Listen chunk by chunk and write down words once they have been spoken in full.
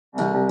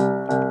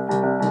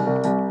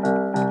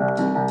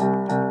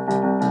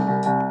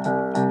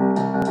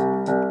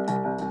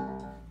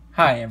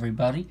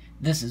everybody,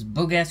 this is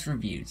Boog-ass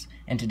Reviews,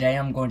 and today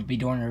I'm going to be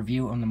doing a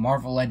review on the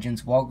Marvel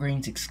Legends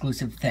Walgreens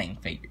exclusive Thing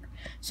figure.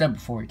 So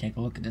before we take a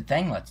look at the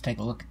Thing, let's take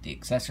a look at the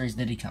accessories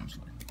that he comes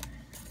with.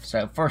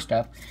 So first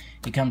up,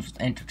 he comes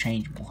with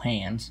interchangeable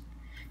hands.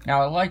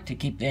 Now I like to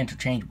keep the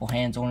interchangeable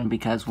hands on him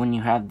because when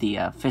you have the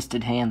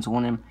fisted hands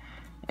on him,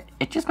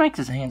 it just makes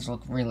his hands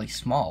look really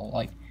small.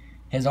 Like,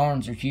 his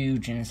arms are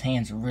huge and his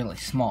hands are really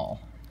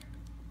small.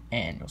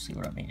 And you'll see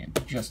what I mean in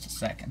just a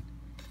second.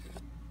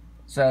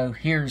 So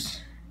here's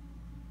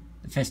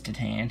the fisted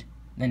hand,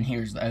 then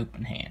here's the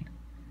open hand.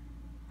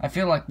 I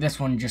feel like this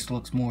one just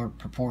looks more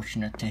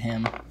proportionate to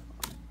him.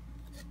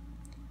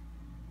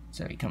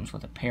 So he comes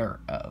with a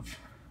pair of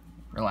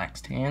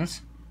relaxed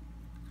hands.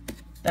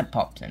 That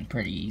pops in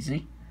pretty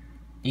easily.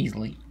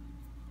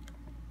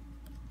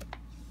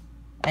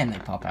 And they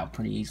pop out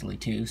pretty easily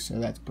too, so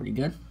that's pretty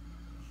good.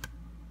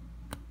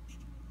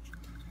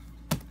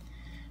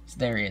 So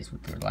there he is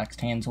with the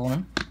relaxed hands on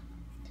him.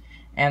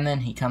 And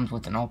then he comes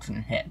with an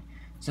alternate head.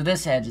 So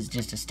this head is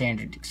just a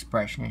standard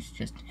expression. It's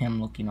just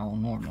him looking all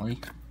normally.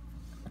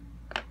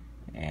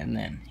 And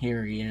then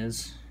here he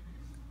is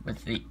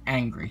with the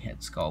angry head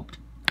sculpt.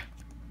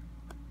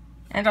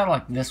 And I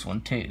like this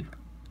one too.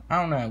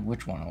 I don't know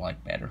which one I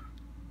like better.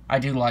 I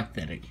do like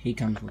that he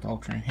comes with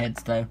alternate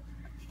heads though,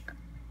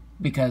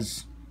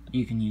 because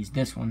you can use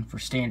this one for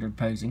standard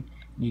posing.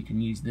 You can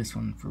use this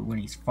one for when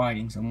he's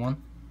fighting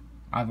someone.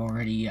 I've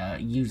already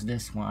used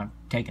this when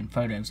I've taken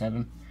photos of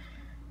him.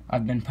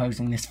 I've been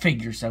posing this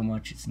figure so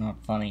much it's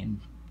not funny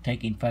and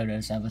taking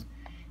photos of it.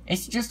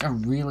 It's just a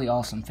really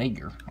awesome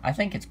figure. I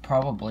think it's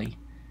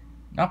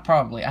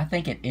I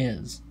think it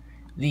is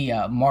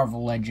the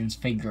Marvel Legends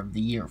figure of the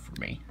year for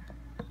me.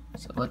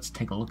 So let's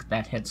take a look at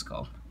that head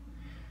sculpt.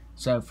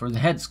 So for the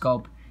head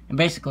sculpt, and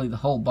basically the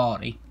whole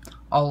body,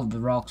 all of the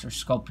rocks are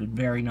sculpted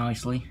very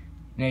nicely.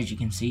 And as you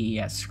can see, he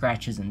has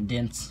scratches and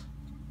dents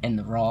in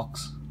the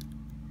rocks.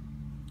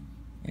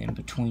 And in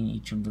between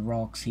each of the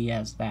rocks, he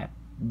has that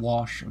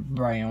wash of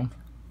brown.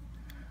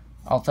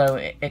 Although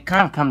it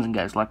kind of comes and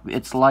goes. Like,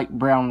 it's light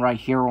brown right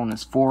here on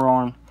his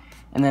forearm,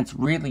 and then it's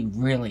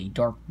really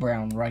dark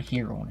brown right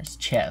here on his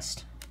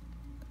chest.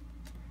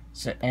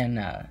 So, and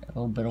a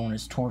little bit on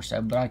his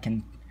torso, but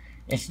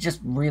it's just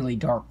really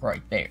dark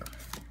right there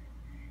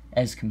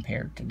as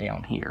compared to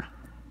down here.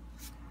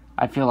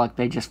 I feel like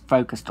they just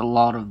focused a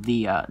lot of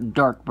the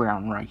dark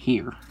brown right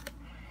here.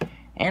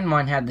 And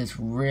mine had this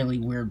really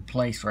weird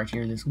place right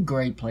here, this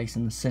gray place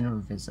in the center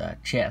of his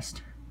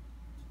chest.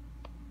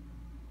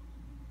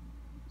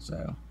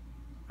 So,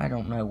 I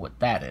don't know what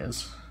that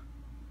is.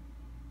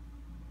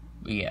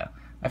 But yeah,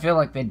 I feel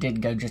like they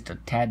did go just a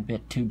tad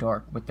bit too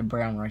dark with the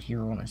brown right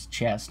here on his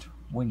chest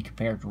when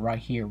compared to right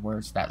here where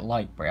it's that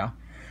light brown.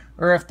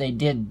 Or if they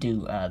did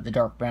do the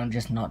dark brown,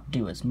 just not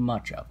do as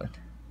much of it.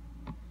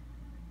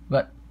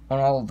 But on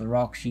all of the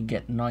rocks you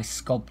get nice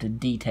sculpted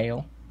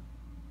detail.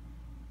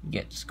 You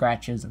get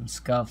scratches and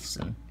scuffs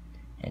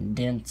and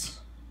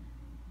dents.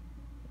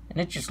 And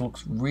it just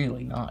looks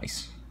really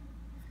nice.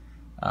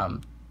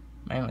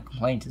 My only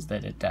complaint is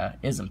that it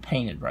isn't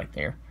painted right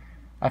there.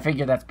 I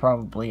figure that's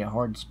probably a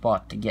hard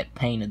spot to get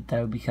painted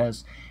though,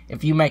 because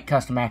if you make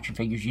custom action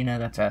figures, you know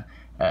that's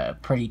a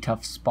pretty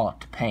tough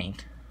spot to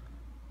paint.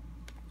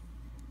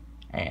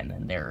 And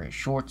then there are his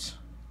shorts.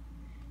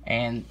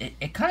 And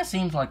it kind of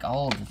seems like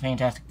all of the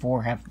Fantastic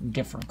Four have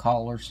different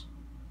collars.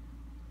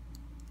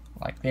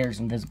 Like there's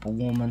Invisible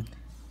Woman.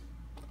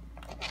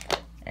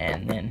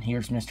 And then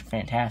here's Mr.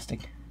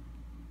 Fantastic.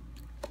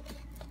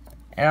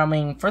 And I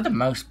mean, for the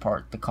most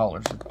part, the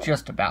colors are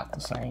just about the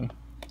same.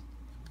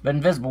 But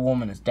Invisible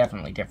Woman is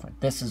definitely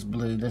different. This is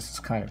blue. This is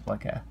kind of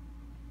like a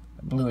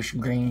bluish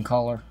green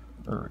color,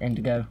 or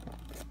indigo.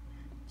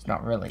 It's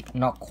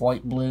not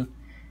quite blue.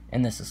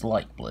 And this is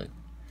light blue.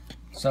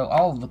 So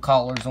all of the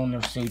collars on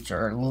their suits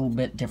are a little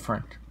bit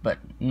different, but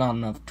not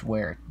enough to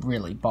where it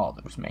really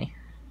bothers me.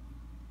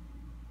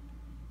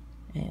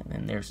 And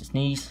then there's his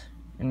knees.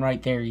 And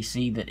right there you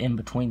see that in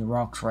between the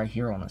rocks right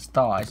here on his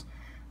thighs,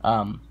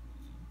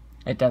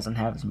 it doesn't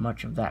have as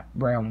much of that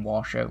brown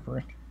wash over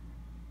it.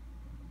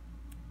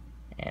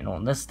 And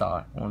on this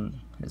thigh,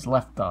 on his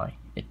left thigh,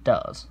 it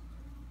does.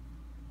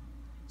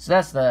 So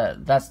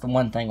that's the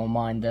one thing on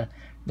mine.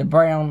 The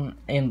brown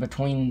in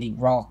between the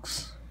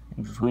rocks,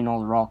 in between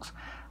all the rocks,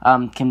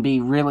 can be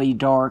really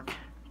dark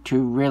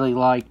to really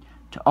light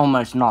to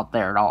almost not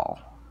there at all.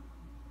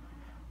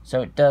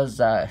 So it does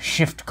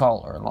shift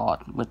color a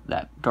lot with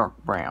that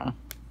dark brown.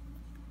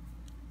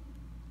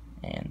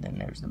 And then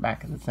there's the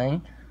back of the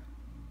thing.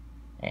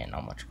 And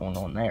not much going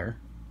on there.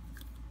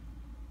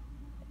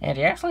 And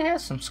he actually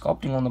has some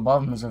sculpting on the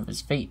bottoms of his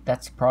feet.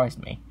 That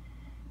surprised me.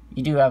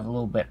 You do have a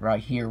little bit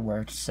right here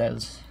where it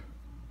says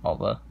all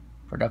the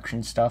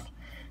production stuff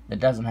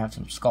that doesn't have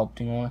some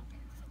sculpting on it.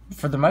 But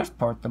for the most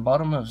part, the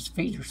bottom of his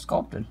feet are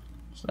sculpted.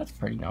 So that's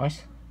pretty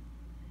nice.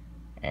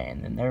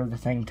 And then there are the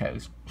Thing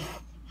toes.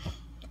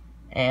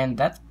 And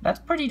that's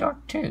pretty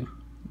dark too.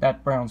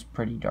 That brown's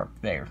pretty dark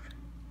there,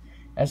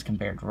 as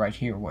compared to right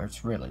here where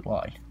it's really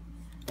light.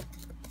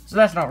 So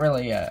that's not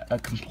really a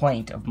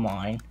complaint of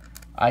mine.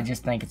 I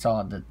just think it's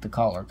odd that the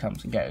collar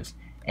comes and goes.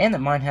 And that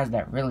mine has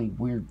that really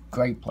weird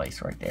gray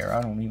place right there.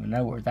 I don't even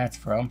know where that's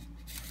from.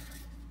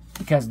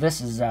 Because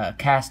this is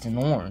cast in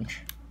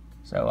orange.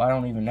 So I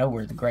don't even know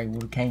where the gray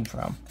would have came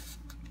from.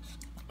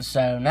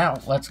 So now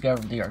let's go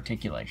over the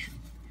articulation.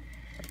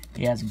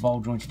 He has a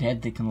ball jointed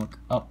head that can look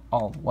up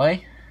all the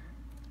way.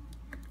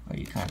 Well,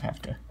 you kind of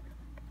have to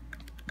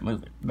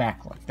move it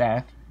back like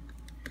that.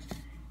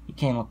 He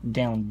can look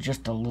down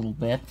just a little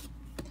bit.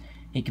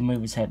 He can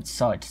move his head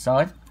side to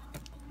side.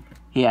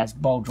 He has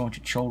ball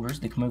jointed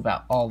shoulders that can move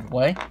out all the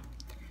way.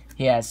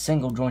 He has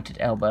single jointed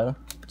elbow.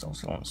 It's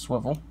also on a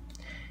swivel.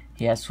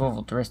 He has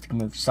swiveled wrist that can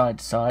move side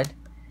to side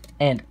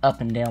and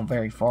up and down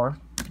very far.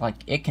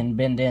 Like, it can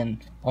bend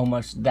in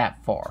almost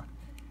that far.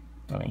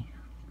 Let me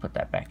put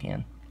that back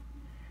in.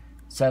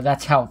 So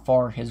that's how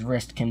far his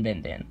wrist can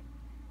bend in.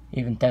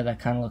 Even though that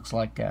kind of looks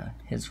like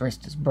his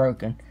wrist is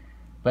broken.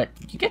 But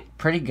you get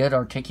pretty good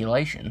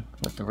articulation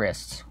with the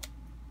wrists.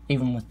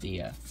 Even with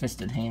the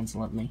fisted hands.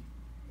 Let me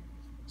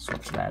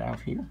switch that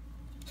out here.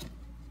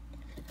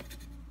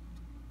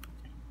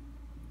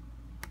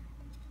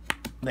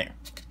 There.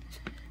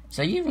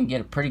 So you even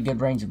get a pretty good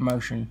range of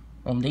motion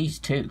on these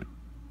two.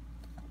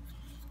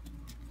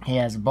 He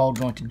has a ball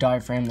jointed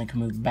diaphragm that can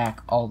move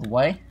back all the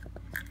way.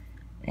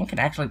 And can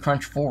actually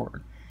crunch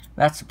forward.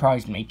 That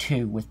surprised me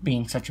too, with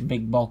being such a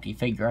big bulky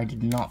figure. I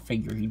did not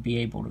figure he'd be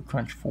able to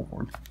crunch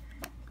forward.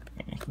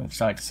 And he can move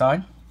side to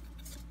side.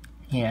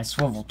 He has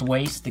swiveled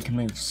waist that can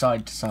move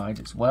side to side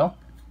as well.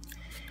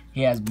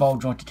 He has ball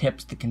jointed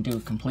hips that can do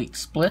a complete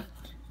split.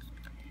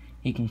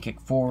 He can kick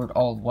forward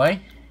all the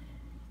way.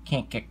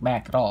 Can't kick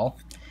back at all.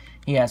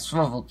 He has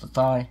swivel at the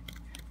thigh,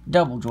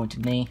 double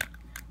jointed knee,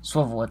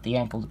 swivel at the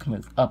ankle that can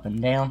move up and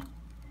down,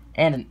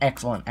 and an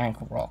excellent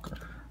ankle rocker.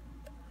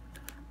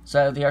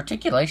 So the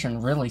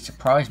articulation really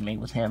surprised me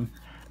with him,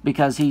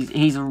 because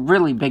he's a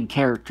really big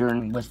character,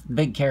 and with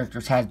big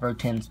characters, Hasbro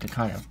tends to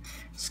kind of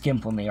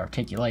skimp on the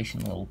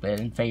articulation a little bit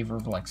in favor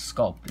of like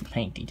sculpt and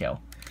paint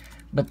detail.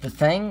 But the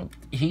thing,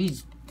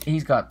 he's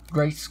got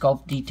great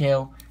sculpt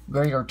detail,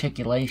 great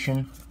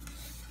articulation,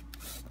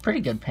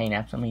 pretty good paint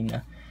apps. I mean,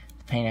 the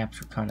paint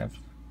apps are kind of,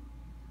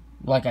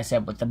 like I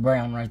said, with the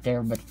brown right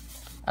there, but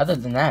other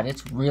than that,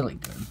 it's really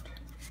good.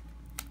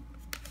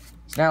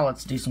 So now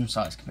let's do some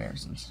size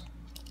comparisons.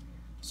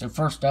 So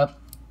first up,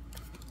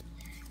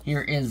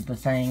 here is the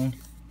thing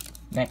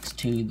next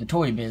to the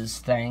Toy Biz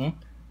thing.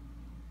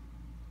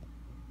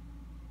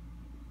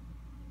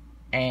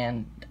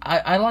 And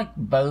I like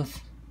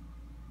both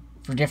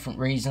for different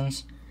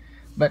reasons,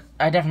 but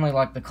I definitely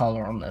like the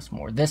color on this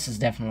more. This is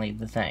definitely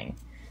the thing.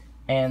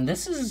 And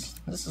this is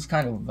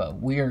kind of a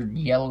weird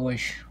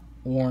yellowish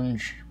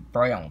orange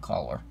brown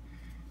color.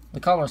 The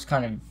color is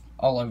kind of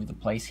all over the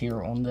place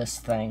here on this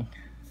thing.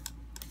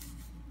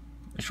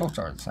 The shorts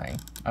are the same.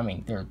 I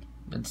mean, they're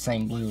the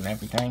same blue and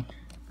everything.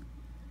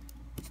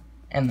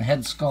 And the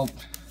head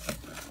sculpt,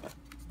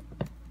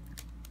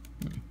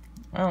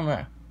 I don't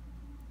know.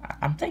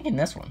 I'm thinking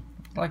this one.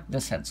 I like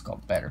this head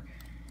sculpt better.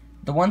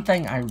 The one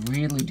thing I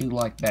really do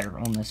like better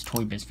on this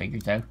Toy Biz figure,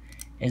 though,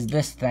 is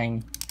this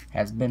thing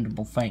has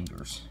bendable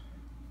fingers.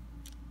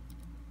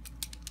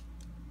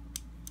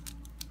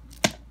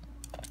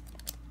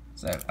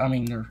 So, I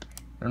mean,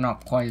 they're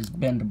not quite as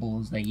bendable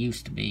as they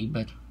used to be,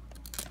 but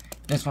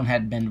this one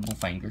had bendable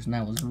fingers, and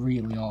that was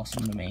really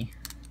awesome to me.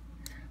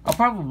 I'll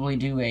probably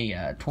do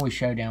a toy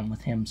showdown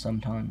with him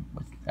sometime,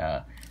 with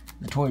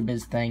the Toy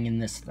Biz thing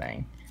and this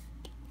thing.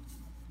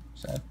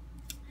 So,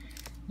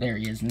 there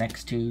he is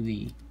next to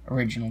the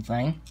original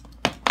thing.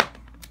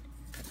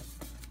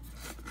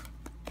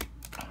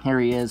 Here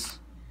he is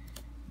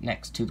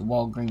next to the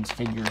Walgreens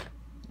figure that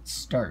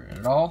started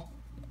it all.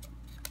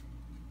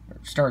 Or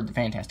started the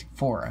Fantastic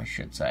Four, I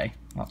should say.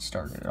 Not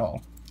started it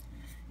all.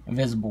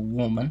 Invisible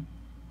Woman.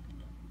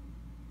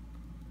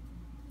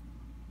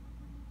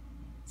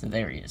 So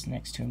there he is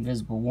next to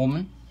Invisible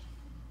Woman.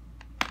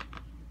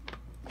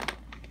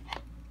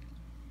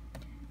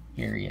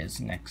 Here he is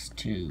next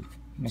to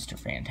Mr.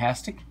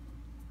 Fantastic.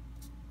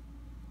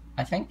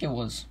 I think it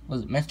was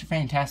it Mr.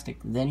 Fantastic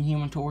then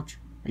Human Torch?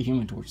 Or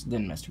Human Torch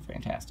then Mr.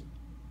 Fantastic?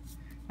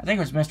 I think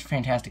it was Mr.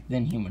 Fantastic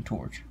then Human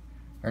Torch.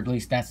 Or at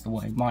least that's the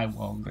way my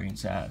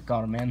Walgreens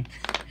got him in.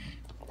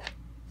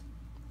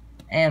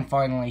 And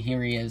finally,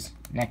 here he is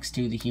next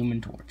to the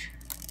Human Torch.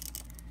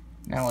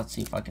 Now let's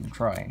see if I can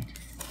try and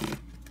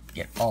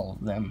get all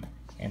of them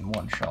in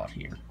one shot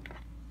here.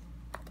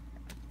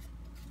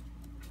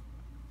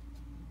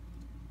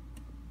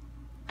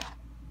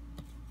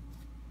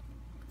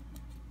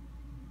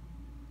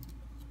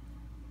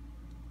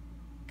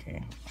 Okay,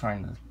 I'm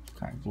trying to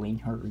kind of lean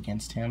her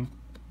against him.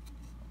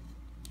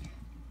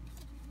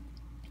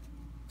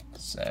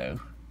 So,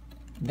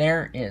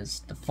 there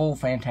is the full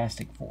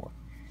Fantastic Four.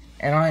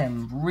 And I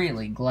am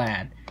really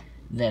glad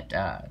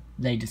that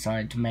they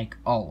decided to make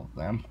all of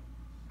them.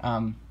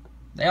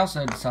 They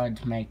also decided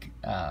to make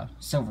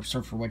Silver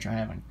Surfer, which I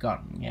haven't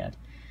gotten yet.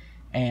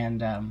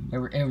 And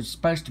it was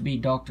supposed to be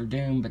Doctor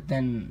Doom, but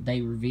then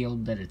they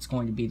revealed that it's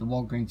going to be the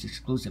Walgreens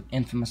exclusive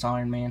Infamous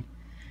Iron Man.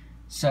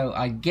 So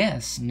I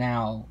guess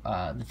now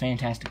the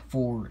Fantastic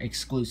Four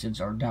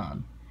exclusives are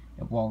done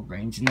at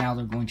Walgreens, and now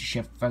they're going to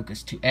shift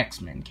focus to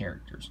X-Men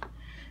characters,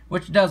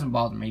 which doesn't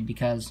bother me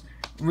because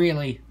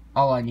really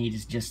all I need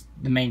is just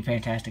the main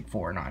Fantastic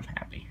Four and I'm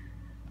happy.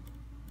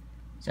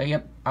 So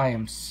yep, I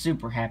am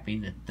super happy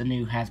that the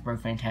new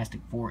Hasbro Fantastic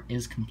Four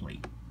is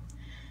complete.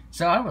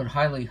 So I would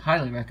highly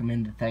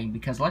recommend the thing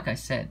because, like I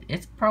said,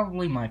 it's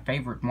probably my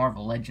favorite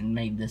Marvel Legend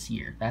made this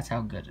year. That's how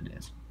good it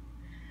is.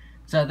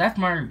 So that's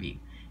my review.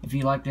 If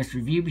you like this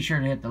review, be sure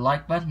to hit the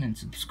like button and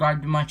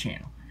subscribe to my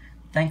channel.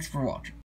 Thanks for watching.